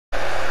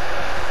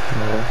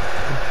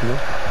I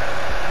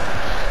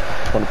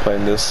want to play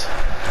in this.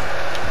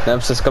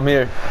 Nemesis, come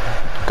here.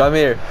 Come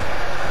here.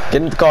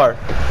 Get in the car.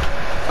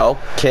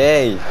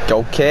 Okay.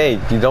 Okay.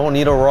 You don't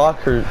need a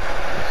rocker.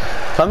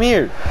 Come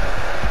here.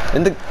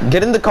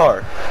 Get in the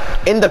car.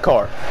 In the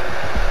car.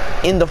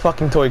 In the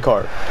fucking toy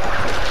car.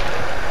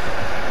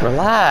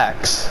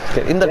 Relax.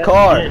 Get in the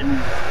car.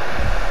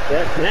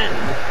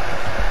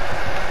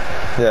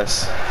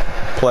 Yes.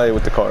 Play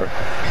with the car.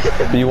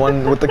 Be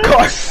one with the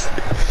car.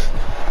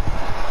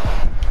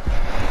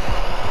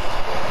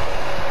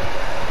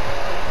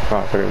 Oh,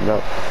 I figured it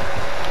out.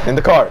 In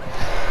the car.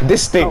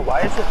 This thing. Oh,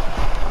 why is it?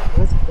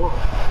 What's it for?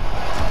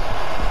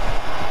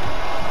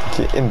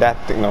 Get in that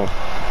thing. No.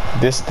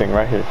 This thing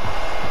right here.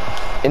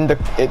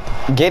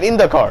 Get in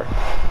the car.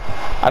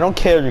 I don't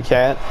care if you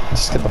can't.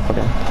 Just get the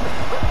fucking.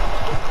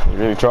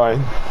 You're really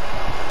trying.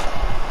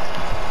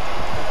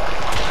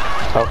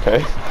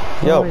 Okay.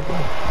 Yo.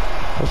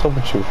 What's up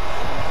with you?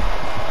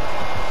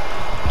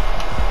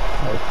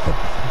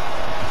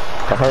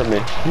 That hurt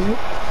me.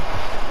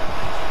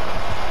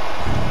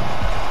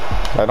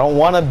 I don't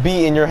want to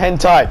be in your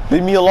hentai.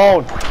 Leave me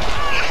alone.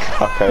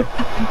 Okay.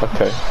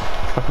 Okay.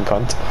 Fucking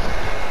cunt.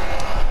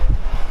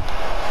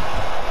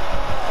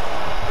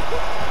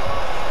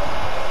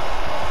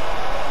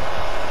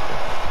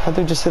 I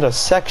think just hit a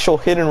sexual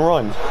hit and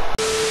run.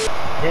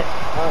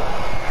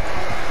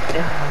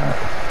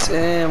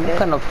 Damn, what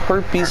kind of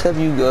herpes have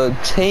you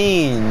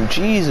obtained?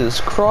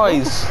 Jesus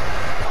Christ.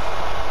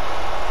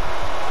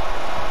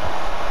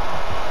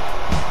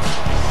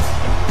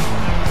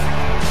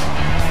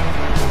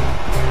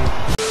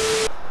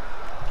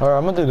 Alright,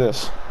 I'm gonna do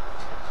this.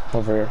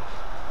 Over here.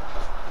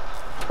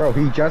 Bro,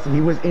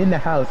 he was in the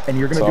house and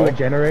you're gonna do a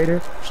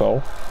generator?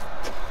 So?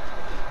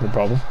 No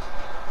problem.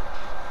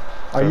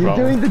 Are you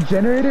doing the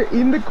generator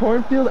in the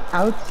cornfield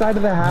outside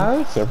of the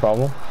house? Is there a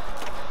problem?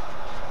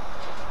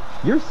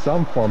 You're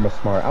some form of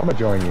smart. I'm gonna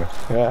join you.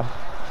 Yeah.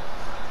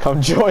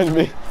 Come join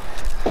me.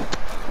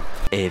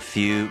 A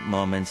few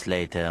moments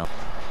later.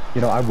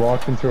 You know, I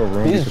walked into a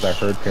room because I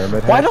heard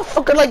Pyramid Head. Why the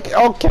fuck like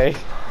okay.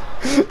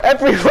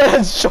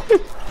 Everyone's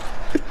showing.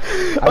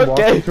 I walked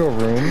into a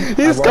room.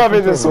 He's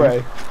coming this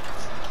way.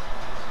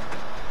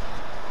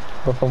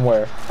 But from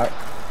where?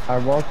 I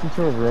walked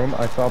into a room,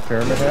 I saw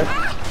Pyramid Head.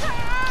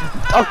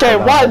 Okay,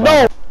 why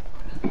no?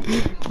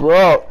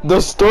 Bro, the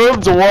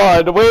Storms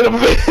won. Wait a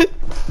minute.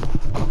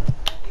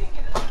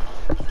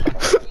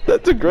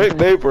 That's a great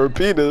name for a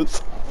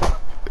penis.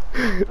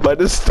 But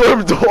the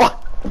Storms won.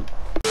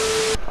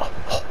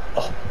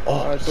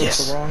 I took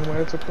the wrong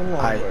way, I took the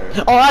long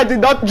way. Oh, I did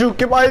not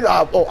juke my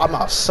oh, I'm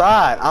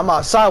outside. I'm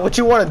outside. What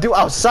you want to do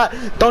outside?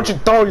 Don't you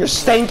throw your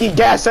stanky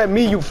gas at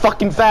me, you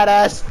fucking fat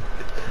ass.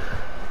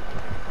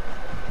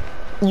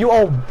 You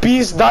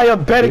obese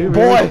diabetic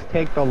boy. Really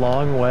take the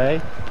long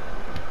way?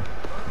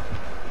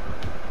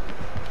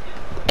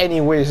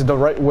 Anyways, the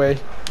right way.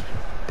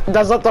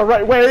 That's not the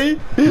right way.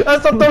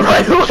 That's not the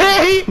right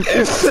way.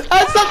 That's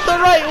not the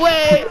right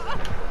way.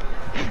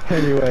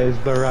 Anyways,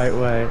 the right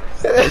way.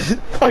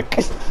 Fuck.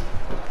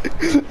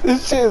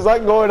 This shit is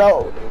not going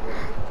out.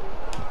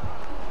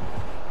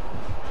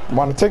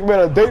 Wanna take me on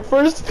a date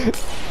first?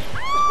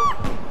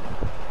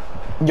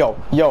 Yo,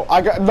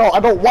 I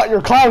don't want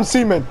your clown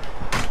semen.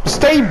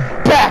 Stay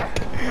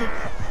back,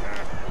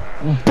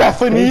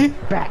 Bethany. Stay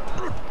back.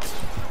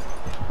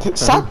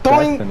 Stop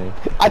throwing. Bethany?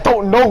 I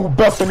don't know who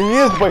Bethany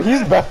is, but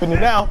he's Bethany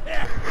now.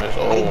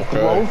 Oh,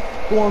 bro.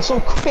 You want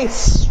some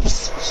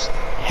crisps?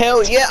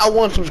 Hell yeah, I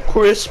want some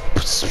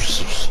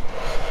crisps.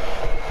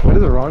 What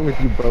is wrong with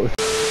you both?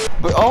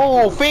 But,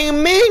 oh,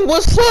 Fing Ming,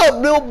 what's up,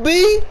 Lil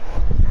B?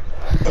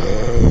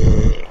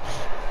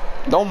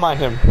 Don't mind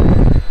him.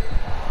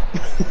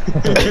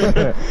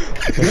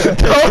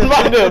 Don't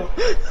mind him.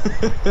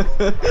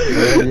 We're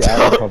gonna be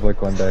out in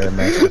public one day and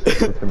that's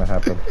what's gonna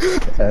happen.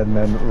 And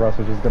then Russ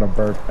is just gonna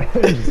burp.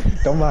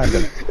 Don't mind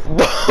him.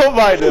 Don't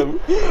mind him.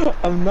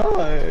 I'm not.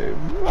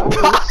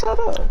 Shut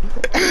up.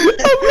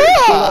 I'm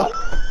not.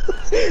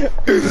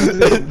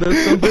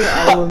 There's something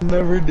I will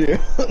never do.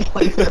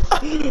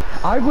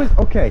 I was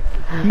okay.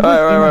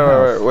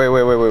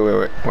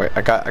 Wait.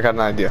 I got an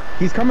idea.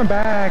 He's coming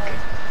back.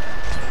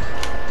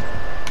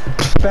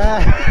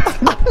 Back.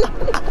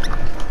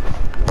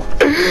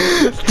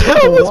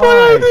 That was my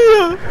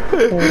idea.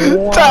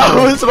 That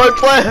was my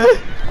plan.